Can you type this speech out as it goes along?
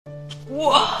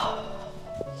哇！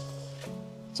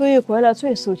终于回了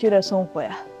最熟悉的生活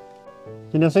呀！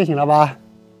今天睡醒了吧？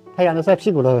太阳都晒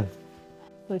屁股了。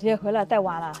昨天回来太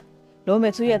晚了，罗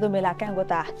美出院都没来干过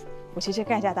的，我先去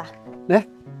干一下他。来，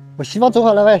我稀饭做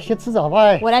好了喂，先吃早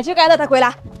饭。我来去干到他回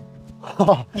来。好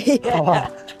吧。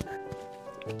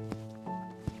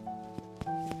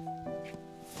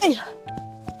哎呀，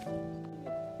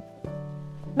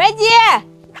梅姐，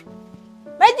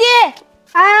梅姐。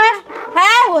 哎，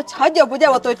我好久不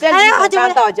见，我都见你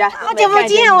刚到家，好久不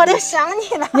见，我都想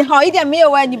你了。你好一点没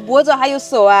有啊？你脖子还有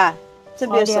手啊？这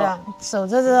边手，手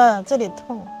这里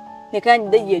痛。你看你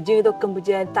的眼睛都跟不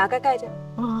见，打开看一下。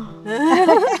啊，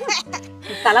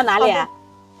打了哪里啊？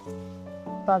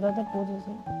打到这脖子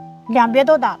上，两边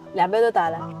都打了。两边都打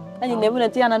了，那你能不能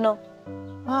这样的弄？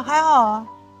啊，还好啊，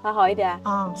还好一点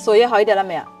啊。手也好一点了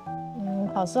没有？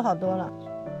好吃好多了，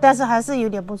但是还是有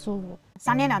点不舒服。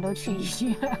 3天2头去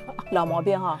医院，老毛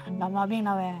病哈，老毛病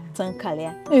了呗，真可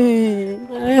怜。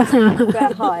怪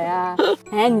好呀。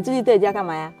哎，你最近在家干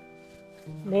嘛呀？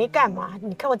没干嘛，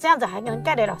你看我这样子还能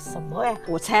干得了什么呀？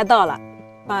我猜到了，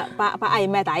帮阿姨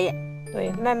卖打野。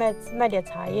对，卖点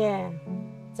茶叶，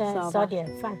再烧点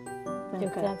饭，就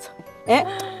这样子。哎，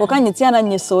我看你这样的，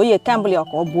你手也干不了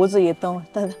活，脖子也动，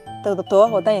走，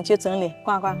我带你去整理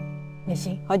逛逛。 也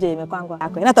行，好久也没逛过。阿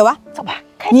贵，那走吧，走吧。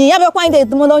你要不要换一点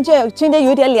什么东西？今天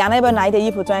有点凉了，要不要拿一点衣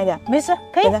服穿一点？没事，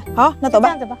可以。好，那走吧。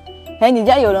这样子吧。哎，你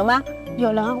家有人吗？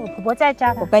有人，我婆婆在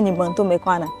家的。我跟你们都没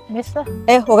换呢。没事。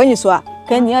哎，我跟你说，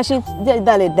你要去在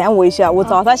那里等我一下，我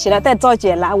早上起来带赵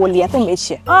姐来，我脸都没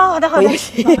起。哦，好的。等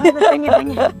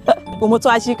你。我们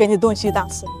抓去给你炖西当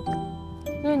吃。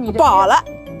是你的。饱了，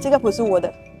这个不是我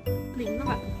的。明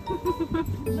了。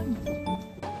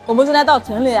我们现在到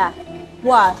城里了。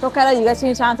 哇，都开了一个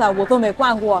新商场，我都没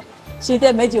逛过。今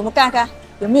天梅姐，我们看看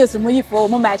有没有什么衣服，我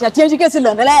们买一下。天气更是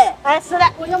冷的嘞。哎，是的，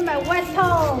我要买外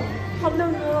套，好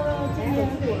冷哦，今天。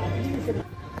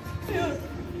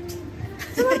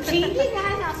这么平地你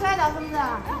还想摔倒是不是？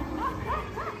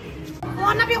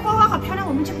哇，那边花花好漂亮，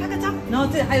我们去拍个照。然后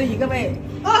这还有一个呗。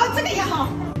哦，这个也好。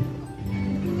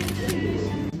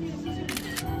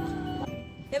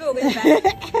要不我给你拍。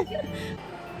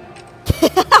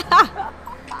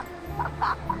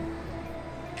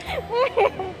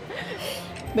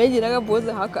梅姐那个脖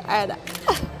子好可爱的，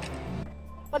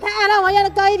我太矮了，我要的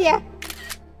高一点，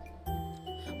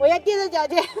我要垫着脚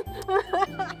尖。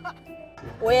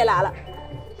我也拿了，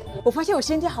我发现我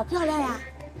身体好漂亮呀，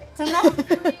真的。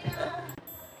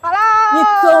好啦，你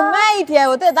走慢一点，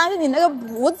我在担心你那个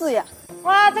脖子呀。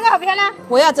哇，这个好漂亮，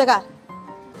我要这个。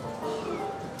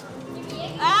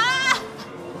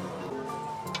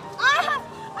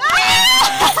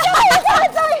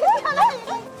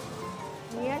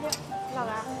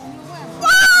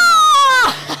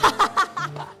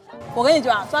我跟你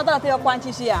讲，抓到这个关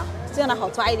继续啊，这样的好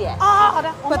抓一点。哦，好的，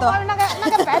快走。那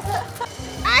个白色，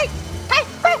哎，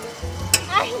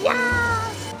哎呀，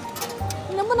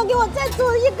你能不能给我再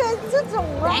做一个这种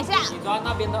啊？等一下，你抓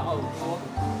那边的藕锅。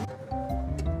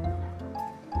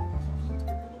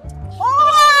哇，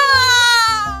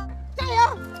加油！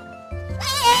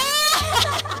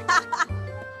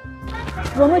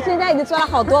我们现在已经抓了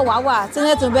好多娃娃，正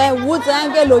在准备吴子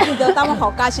安跟罗俊德，他们好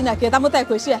高兴的，给他们带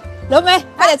回去。柔梅，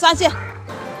快点装去。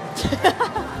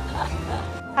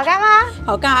好看吗？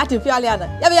好看，还挺漂亮的，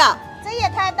要不要？这也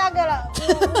太大个了，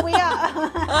不要。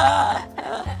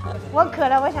我渴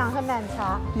了，我想喝奶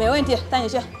茶。没问题，带你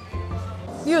去。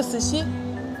67，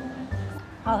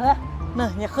好喝。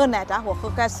你喝奶茶，我喝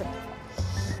开水。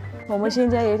我们现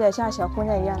在有点像小姑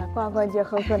娘一样的，逛逛街，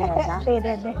喝奶茶。对，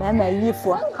买衣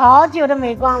服。好久都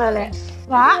没逛了嘞。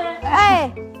哇，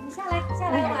哎。 下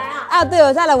来玩啊！啊，对，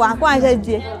我下来玩，逛一下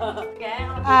街。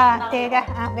啊，对的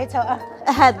啊，没错啊。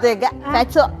哎，对的，没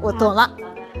错，我懂了。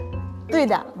对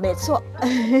的，没错。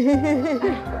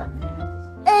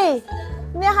哎，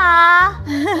你好。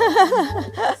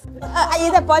阿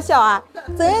姨在包小啊，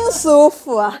真舒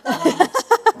服啊。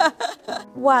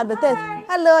哇的，对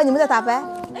 ，Hello， 你们在打牌？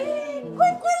哎，乖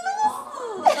乖喽。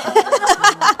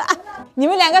你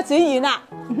们两个谁赢了？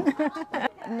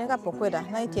那个不会的，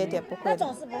那一点点不会的。那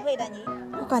总是不会的你。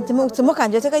我感怎么感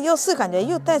觉这个感觉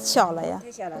又太小了呀？太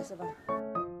小了是吧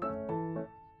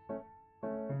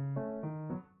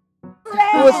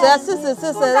？50、40、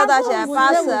40，多少钱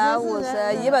？80、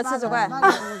50、140块。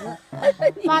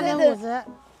8跟50。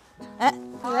哎，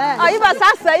啊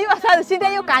，130，今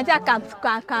天又赶价赶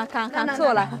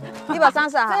错了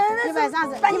，130啊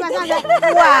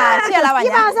，130。哇，谢谢老板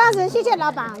娘。130，谢谢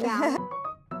老板娘。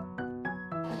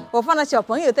我放了小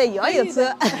朋友在摇一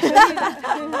车。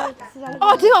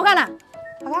哦，挺好看的。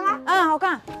好看吗？嗯，好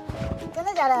看。真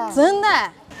的假的？真的。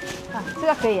啊，这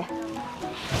个可以。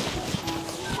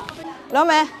老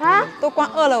美啊，都光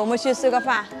饿了，我们去吃个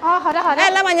饭。哦，好的好的。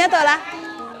哎，老板娘走了。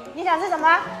你想吃什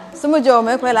么？这么久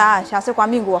没回来，想吃黄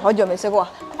面骨，好久没吃过。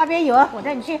那边有，我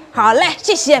带你去。好嘞，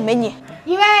谢谢美女。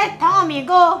一碗糖米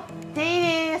糕，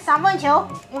这三分球，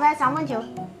一碗三分球。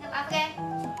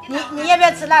你要不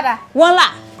要吃辣的？忘了。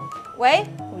喂，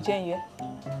吴建宇。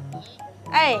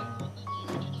哎，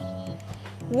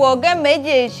我跟梅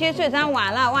姐去睡餐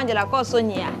晚了，忘记了告诉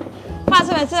你。话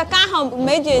说是刚好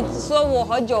梅姐说我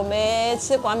好久没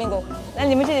吃黄面骨，那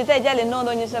你们自己在家里弄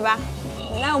东西是吧？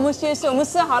那我们先吃，我们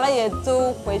吃好了也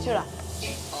都回去了。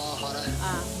哦，好的。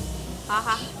啊，好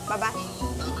好，拜拜。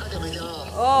快点回家啊。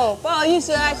哦，不好意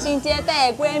思啊，新接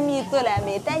待闺蜜做了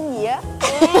没带你。哎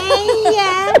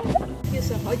呀，就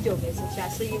是好久没吃，想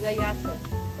吃一个鸭头。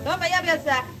老板要不要吃？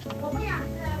我不想吃。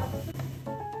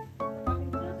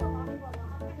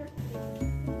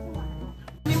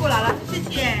米过来了，谢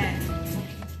谢。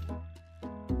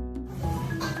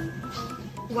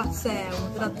哇塞，我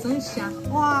知道真香。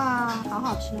哇，好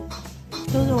好吃，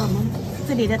都是我们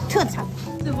这里的特产。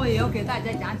最后也要给大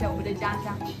家讲讲我们的家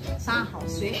乡，山好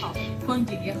水好，风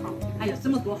景也好，还有这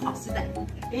么多好吃的。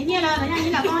别念了，等下你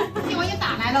老公电话又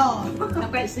打来了。那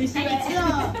怪谁先赶紧吃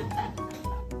哦。